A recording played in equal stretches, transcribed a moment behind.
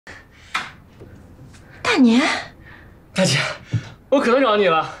大年，大姐，我可能找你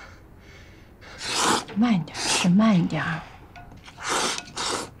了。慢点吃，慢一点。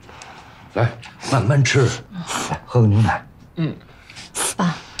来，慢慢吃，来喝个牛奶。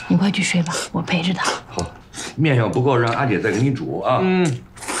爸，你快去睡吧，我陪着他。好，面要不够，让阿姐再给你煮啊。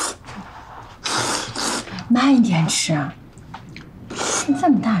慢一点吃啊！你这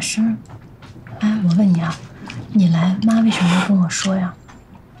么大声。哎，我问你啊，你来，妈为什么没跟我说呀？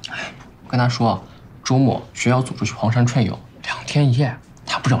我跟她说，周末学校组织去黄山春游，2天1夜，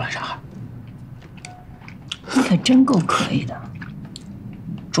她不知道我来上海。你可真够可以的。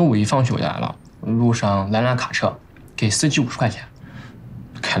中午一放学我就来了，路上拦辆卡车，给司机50块钱，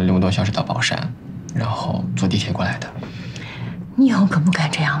开了6个多小时到宝山，然后坐地铁过来的。你以后可不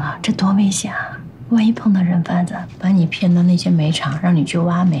敢这样了，这多危险啊！万一碰到人贩子，把你骗到那些煤厂，让你去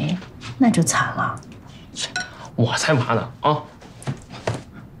挖煤，那就惨了。我才麻呢啊！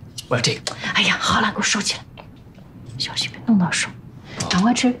我要这个。哎呀，好了，给我收起来，小心别弄到手。赶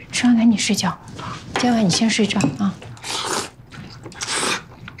快吃，吃完赶紧睡觉。今晚你先睡这儿啊。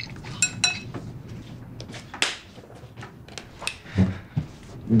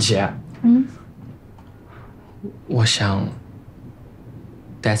姐，我想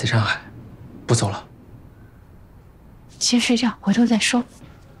待在上海，不走了。先睡觉，回头再说。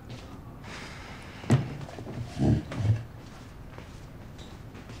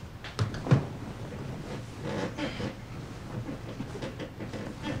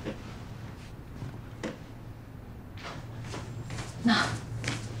那，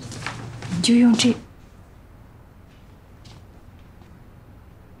你就用这。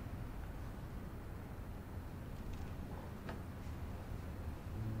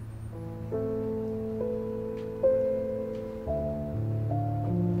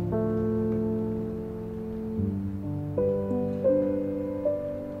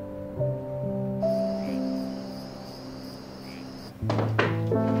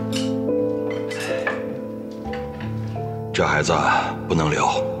这孩子不能留，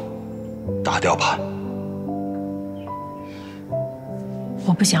打掉吧。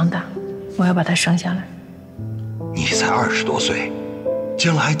我不想打，我要把他生下来。你才20多岁，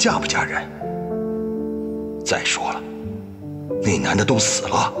将来还嫁不嫁人？再说了，那男的都死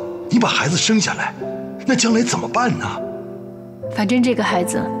了，你把孩子生下来，那将来怎么办呢？反正这个孩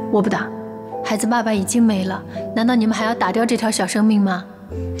子我不打，孩子爸爸已经没了，难道你们还要打掉这条小生命吗？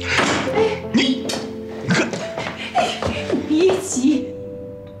你看，别急。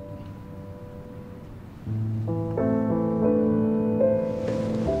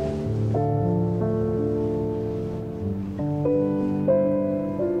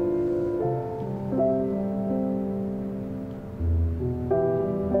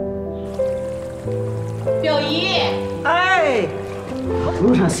表姨，哎，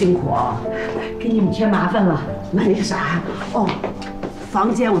路上辛苦啊，给你们添麻烦了。没啥哦，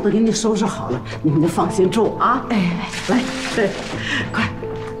房间我都给你收拾好了，你们就放心住啊。哎，来，快。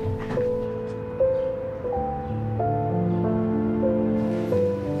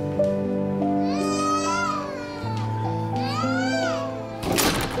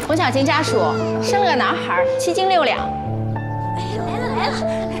冯小琴家属生了个男孩，7斤6两。来了！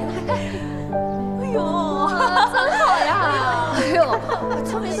哎呦，真好呀！哎呦，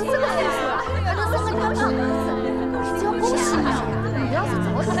秋梅都这么岁数了，都生了个胖儿子，要恭喜你！你要是早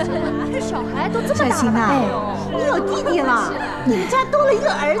死了，这小孩都这么大了。哎，你有弟弟了，你们家多了一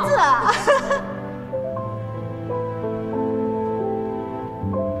个儿子。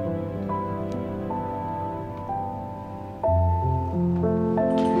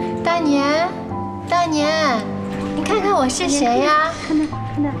大年，你看看我是谁呀？看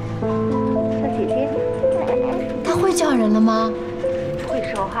那，小姐姐，他会叫人了吗？会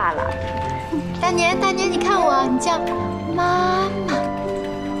说话了。大年，你看我，你叫妈妈，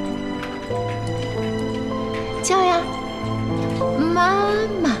叫呀，妈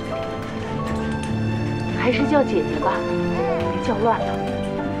妈。还是叫姐姐吧，别叫乱了。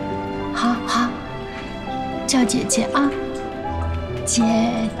好，叫姐姐啊，姐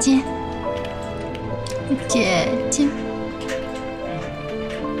姐。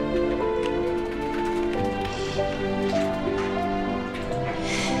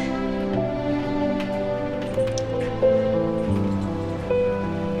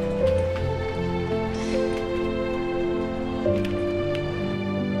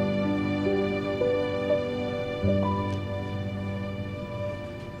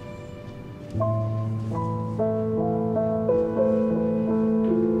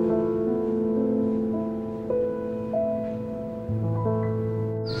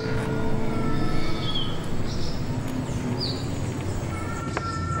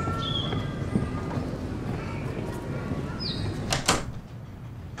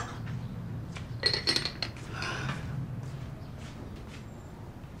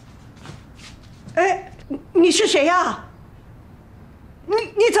你是谁呀？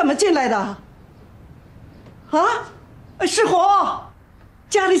你怎么进来的？啊，世红，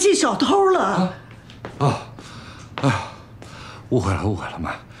家里进小偷了。误会了，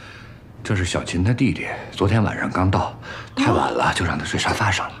妈，这是小琴的弟弟，昨天晚上刚到，太晚了就让他睡沙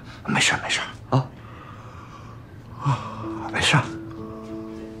发上了，没事啊，没事。